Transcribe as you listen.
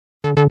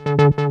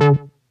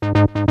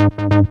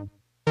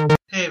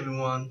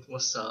everyone,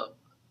 what's up?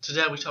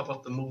 Today we talk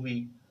about the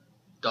movie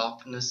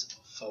Darkness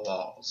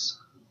Falls.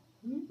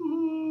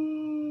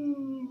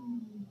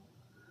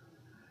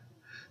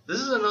 This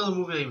is another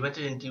movie I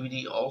rented in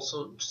DVD,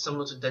 also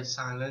similar to Dead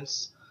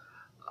Silence.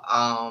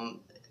 I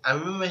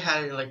remember it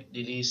had like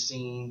deleted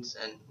scenes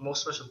and more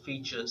special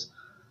features.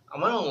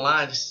 I went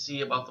online to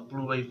see about the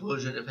Blu-ray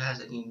version if it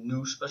has any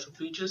new special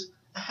features.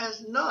 It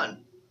has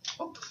none.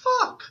 What the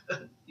fuck?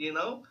 you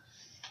know?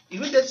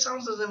 Even Dead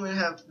Silence doesn't even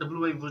have the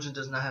Blu-ray version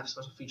does not have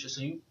special features.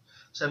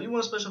 So if you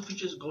want special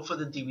features, go for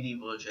the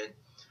DVD version.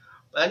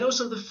 But I know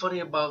something funny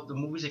about the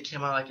movies that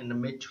came out like in the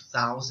mid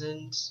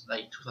 2000s,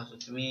 like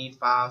 2003,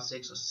 5,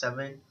 6, or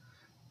 7.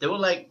 There were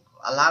like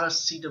a lot of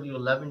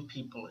CW11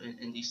 people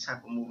in these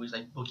type of movies,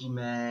 like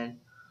Boogeyman,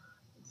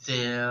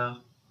 there,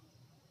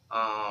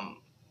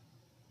 um,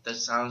 Dead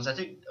Silence. I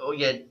think, oh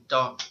yeah,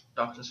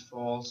 Darkness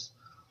Falls.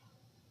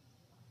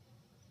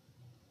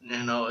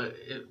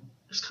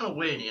 It's kind of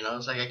weird,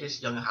 It's like I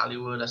guess young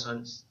Hollywood. That's when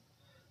it's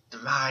the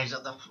rise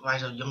of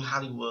young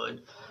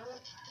Hollywood,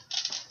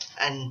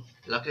 and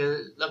look,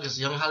 is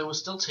young Hollywood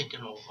still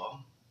taking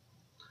over.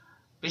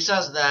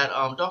 Besides that,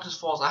 Darkness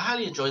Falls, I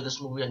highly enjoyed this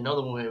movie.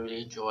 Another movie I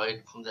really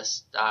enjoyed from this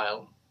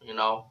style,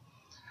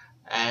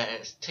 And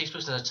it takes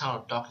place in the town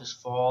of Darkness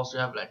Falls.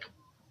 You have like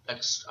a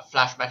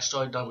flashback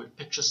story done with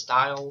picture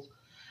style.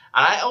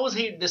 And I always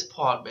hated this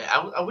part, man.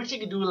 I wish they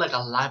could do like a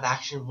live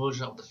action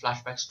version of the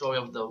flashback story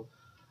of the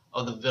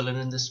villain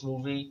in this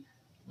movie.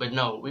 But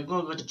no, we're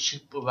gonna go the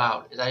cheaper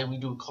route. Is either we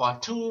do a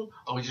cartoon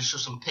or we just show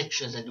some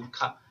pictures and do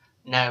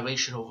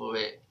narration over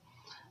it.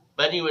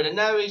 But anyway, the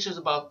narration is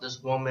about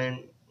this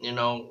woman,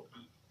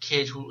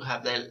 kids who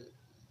have their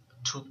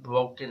tooth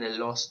broken, their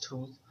lost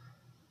tooth.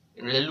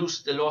 They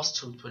lost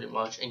tooth pretty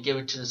much, and give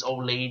it to this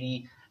old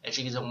lady, and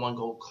she gives them one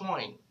gold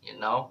coin,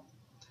 And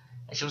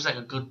she was like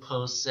a good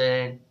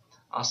person.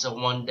 Also,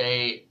 one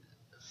day,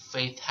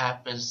 Faith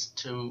happens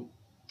to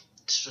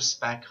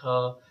disrespect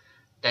her.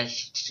 That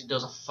there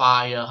was a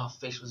fire, her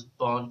face was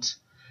burnt,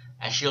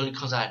 and she only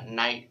comes out at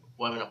night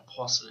wearing a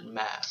porcelain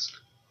mask.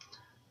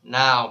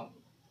 Now,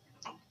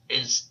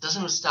 it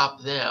doesn't even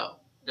stop there.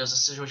 There's a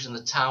situation in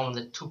the town when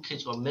the two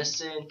kids were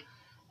missing,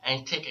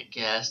 and take a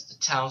guess, the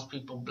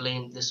townspeople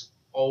blamed this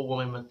old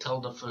woman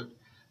Matilda for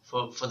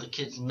the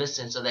kids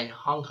missing, so they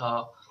hung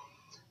her,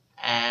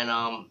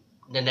 and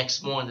the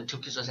next morning the two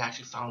kids was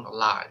actually found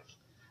alive.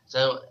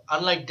 So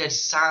unlike Dead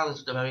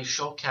Silence, the very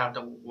short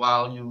character,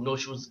 while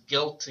she was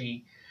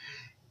guilty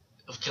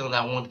of killing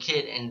that one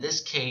kid, in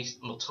this case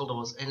Matilda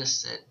was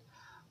innocent,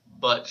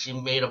 but she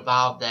made a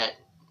vow that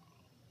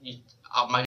my